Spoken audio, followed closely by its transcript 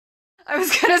I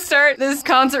was gonna start this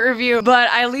concert review, but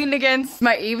I leaned against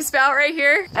my eave spout right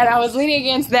here, and I was leaning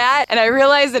against that, and I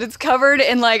realized that it's covered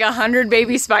in like 100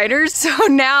 baby spiders. So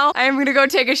now I'm gonna go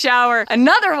take a shower.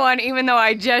 Another one, even though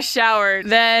I just showered.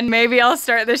 Then maybe I'll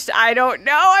start this. I don't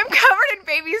know. I'm covered in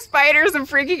baby spiders. I'm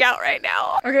freaking out right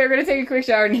now. Okay, we're gonna take a quick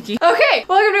shower, Nikki. Okay,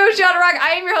 welcome to A Shot of Rock.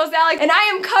 I am your host, Alex, and I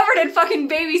am covered in fucking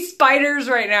baby spiders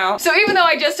right now. So even though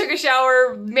I just took a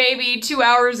shower maybe 2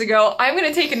 hours ago, I'm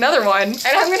gonna take another one, and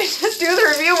I'm gonna just do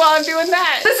the review while I'm doing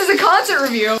that. This is a concert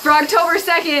review for October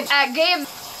 2nd at Gabe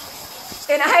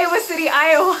in Iowa City,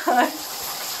 Iowa.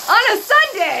 On a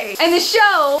Sunday! And the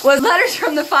show was Letters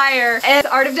from the Fire and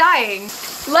Art of Dying.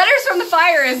 Letters from the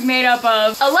Fire is made up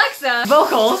of Alexa,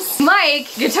 vocals,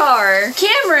 Mike, guitar,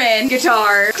 Cameron,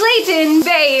 guitar, Clayton,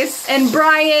 bass, and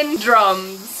Brian,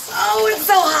 drums. Oh, it's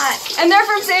so hot. And they're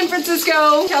from San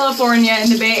Francisco, California, in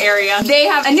the Bay Area. They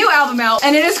have a new album out,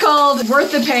 and it is called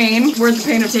Worth the Pain. Worth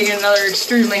the pain of taking another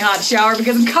extremely hot shower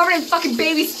because I'm covered in fucking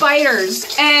baby spiders.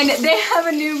 And they have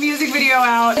a new music video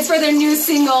out. It's for their new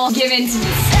single, Give In To Me.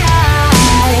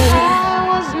 I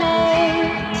was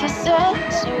made to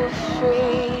set you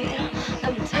free.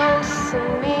 A dose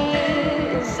of me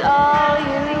is all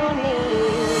you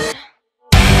need.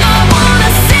 I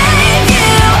wanna save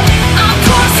you. I'm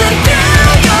coursing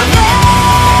through your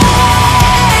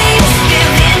veins.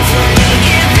 Give in to me,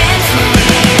 give in to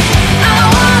me. I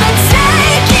wanna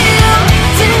take you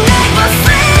tonight, but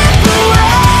slip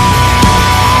away.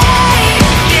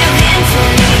 Give in to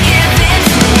me, give in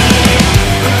to me.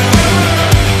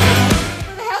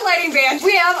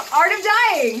 We have Art of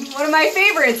Dying, one of my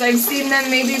favorites. I've seen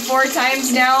them maybe 4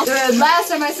 times now. The last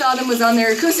time I saw them was on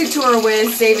their acoustic tour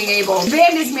with Saving Abel. The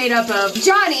band is made up of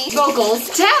Johnny, vocals,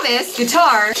 Tavis,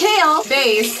 guitar, Kale,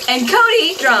 bass, and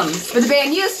Cody, drums. But the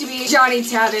band used to be Johnny,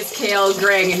 Tavis, Kale,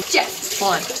 Greg, and Jeff.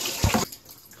 Hold on.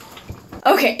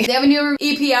 Okay, they have a new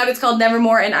EP out, it's called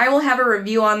Nevermore, and I will have a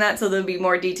review on that, so there'll be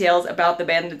more details about the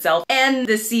band itself and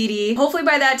the CD. Hopefully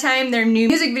by that time, their new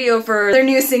music video for their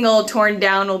new single, Torn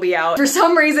Down, will be out. For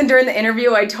some reason during the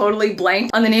interview, I totally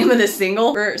blanked on the name of the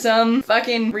single. For some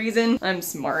fucking reason. I'm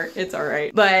smart, it's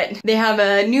alright. But they have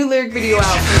a new lyric video out.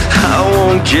 I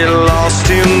won't get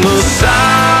lost in the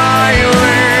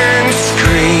silent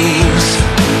screams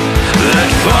that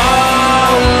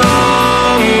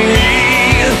follow me.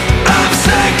 I'm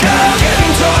sick of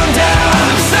getting torn down.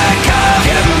 I'm sick of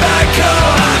getting back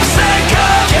up. I'm sick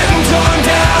of getting torn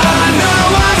down. I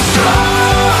know I'm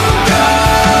stronger.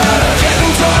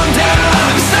 Getting torn down.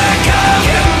 I'm sick of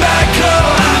getting back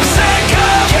up. I'm sick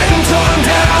of getting torn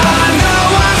down. I know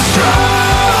I'm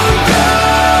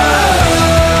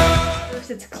stronger.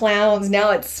 First it's clowns,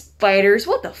 now it's spiders.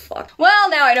 What the fuck?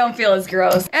 Well, now I don't feel as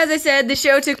gross. As I said, the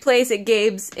show took place at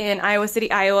Gabe's in Iowa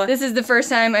City, Iowa. This is the first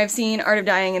time I've seen Art of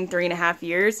Dying in 3.5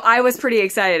 years. I was pretty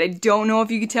excited. I don't know if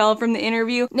you could tell from the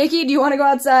interview. Nikki, do you want to go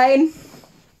outside?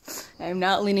 I'm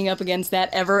not leaning up against that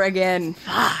ever again.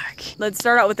 Fuck. Let's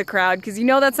start out with the crowd, because you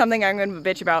know that's something I'm gonna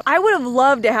bitch about. I would have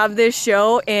loved to have this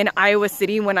show in Iowa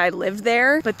City when I lived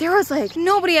there, but there was like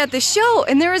nobody at the show,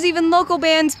 and there was even local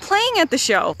bands playing at the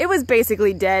show. It was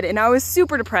basically dead, and I was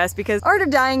super depressed because Art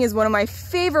of Dying is one of my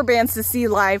favorite bands to see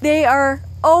live. They are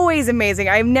always amazing.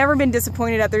 I've never been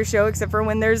disappointed at their show except for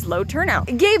when there's low turnout.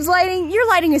 Gabe's lighting, your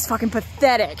lighting is fucking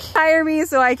pathetic. Hire me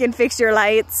so I can fix your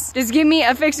lights. Just give me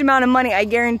a fixed amount of money. I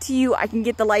guarantee you I can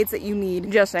get the lights that you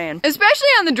need. Just saying. Especially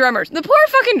on the drummers. The poor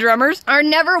fucking drummers are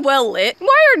never well lit.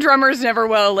 Why are drummers never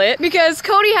well lit? Because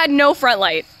Cody had no front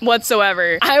light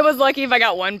whatsoever. I was lucky if I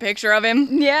got one picture of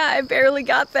him. Yeah, I barely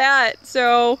got that.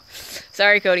 So,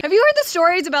 sorry, Cody. Have you heard the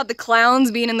stories about the clowns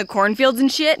being in the cornfields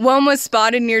and shit? One was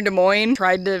spotted near Des Moines,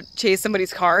 tried to chase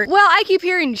somebody's car. Well, I keep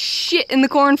hearing shit in the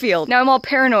cornfield. Now I'm all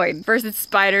paranoid. First it's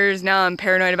spiders, now I'm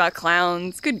paranoid about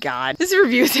clowns. Good God. This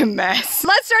review's a mess.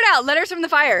 Let's start out. Letters from the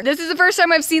Fire. This is the first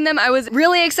time I've seen them. I was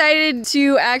really excited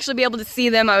to actually be able to see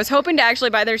them. I was hoping to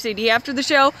actually buy their CD after the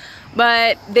show,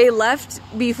 but they left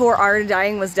before Art of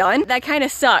Dying was done. That kind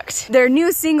of sucked. Their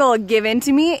new single, Give In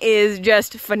To Me, is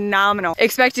just phenomenal.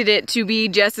 Expected it to be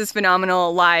just as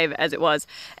phenomenal live as it was.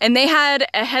 And they had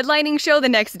a headlining show the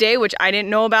next day, which I didn't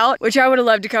know about, which I would have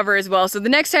loved to cover as well. So the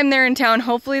next time they're in town,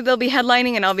 hopefully they'll be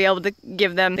headlining and I'll be able to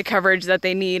give them the coverage that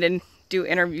they need and do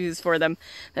interviews for them.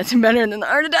 That's better than the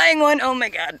Art of Dying one. Oh my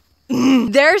God.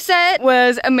 Their set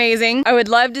was amazing. I would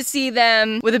love to see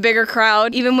them with a bigger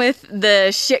crowd, even with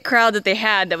the shit crowd that they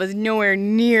had that was nowhere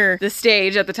near the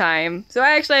stage at the time. So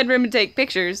I actually had room to take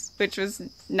pictures, which was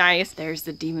nice. There's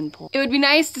the demon pole. It would be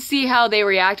nice to see how they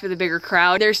react with a bigger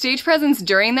crowd. Their stage presence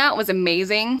during that was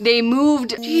amazing. They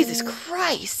moved, Jesus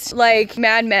Christ, like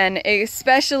madmen,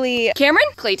 especially Cameron,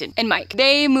 Clayton, and Mike.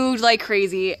 They moved like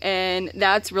crazy, and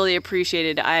that's really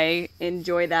appreciated. I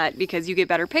enjoy that because you get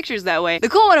better pictures that way. The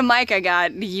cool one of Mike I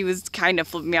got, he was kind of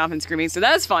flipping me off and screaming, so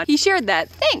that was fun. He shared that.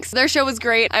 Thanks. Their show was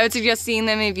great. I would suggest seeing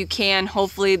them if you can.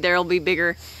 Hopefully there'll be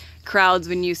bigger crowds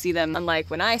when you see them, unlike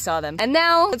when I saw them. And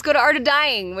now let's go to Art of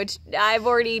Dying, which I've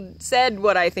already said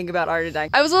what I think about Art of Dying.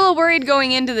 I was a little worried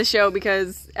going into the show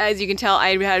because, as you can tell,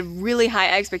 I had really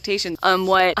high expectations on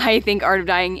what I think Art of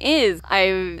Dying is.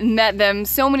 I've met them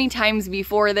so many times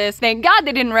before this. Thank God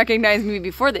they didn't recognize me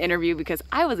before the interview because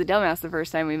I was a dumbass the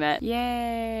first time we met.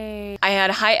 Yay! I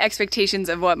had high expectations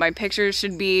of what my pictures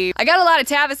should be. I got a lot of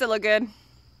Tavis that look good.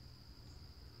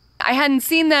 I hadn't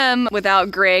seen them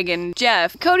without Greg and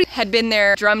Jeff. Cody had been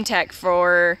their drum tech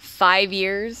for 5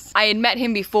 years. I had met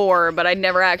him before, but I'd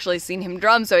never actually seen him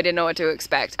drum, so I didn't know what to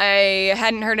expect. I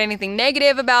hadn't heard anything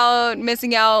negative about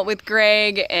missing out with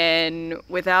Greg and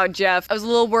without Jeff. I was a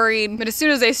little worried, but as soon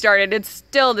as they started, it's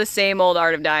still the same old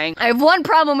Art of Dying. I have one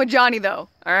problem with Johnny though.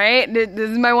 All right, this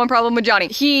is my one problem with Johnny.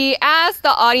 He asked the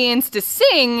audience to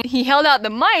sing, he held out the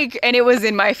mic, and it was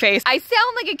in my face. I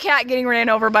sound like a cat getting ran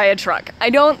over by a truck. I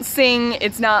don't sing,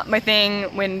 it's not my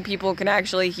thing when people can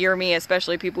actually hear me,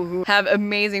 especially people who have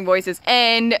amazing voices.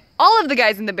 And all of the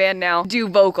guys in the band now do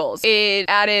vocals. It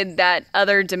added that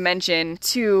other dimension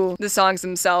to the songs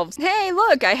themselves. Hey,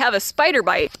 look, I have a spider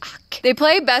bite. They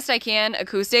play Best I Can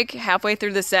acoustic halfway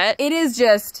through the set. It is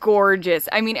just gorgeous.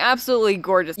 I mean, absolutely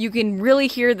gorgeous. You can really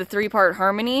hear the 3-part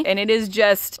harmony, and it is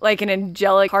just like an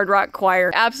angelic hard rock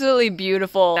choir. Absolutely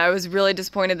beautiful. I was really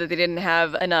disappointed that they didn't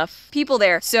have enough people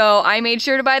there, so I made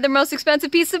sure to buy their most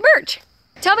expensive piece of merch.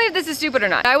 Tell me if this is stupid or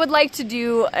not. I would like to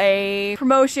do a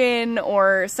promotion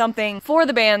or something for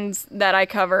the bands that I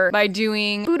cover by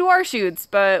doing boudoir shoots,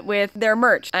 but with their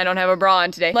merch. I don't have a bra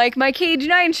on today. Like my Cage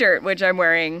 9 shirt, which I'm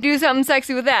wearing. Do something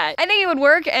sexy with that. I think it would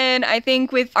work, and I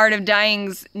think with Art of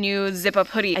Dying's new zip-up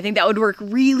hoodie, I think that would work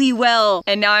really well.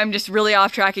 And now I'm just really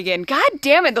off track again. God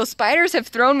damn it, those spiders have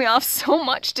thrown me off so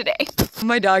much today.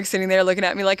 My dog's sitting there looking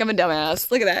at me like I'm a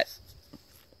dumbass. Look at that.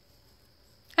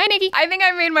 Hi, Nikki. I think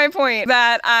I made my point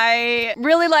that I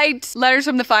really liked Letters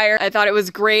from the Fire. I thought it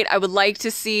was great. I would like to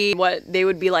see what they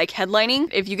would be like headlining.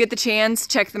 If you get the chance,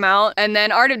 check them out. And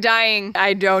then Art of Dying,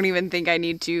 I don't even think I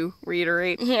need to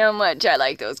reiterate how much I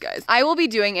like those guys. I will be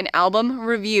doing an album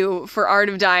review for Art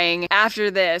of Dying after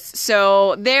this.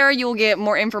 So there you'll get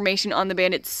more information on the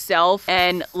band itself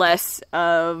and less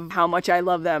of how much I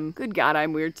love them. Good God,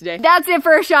 I'm weird today. That's it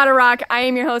for A Shot of Rock. I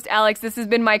am your host, Alex. This has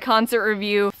been my concert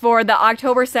review for the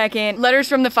October 2nd Letters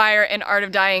from the Fire and Art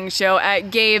of Dying show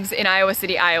at Gabe's in Iowa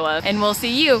City, Iowa. And we'll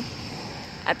see you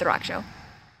at the rock show.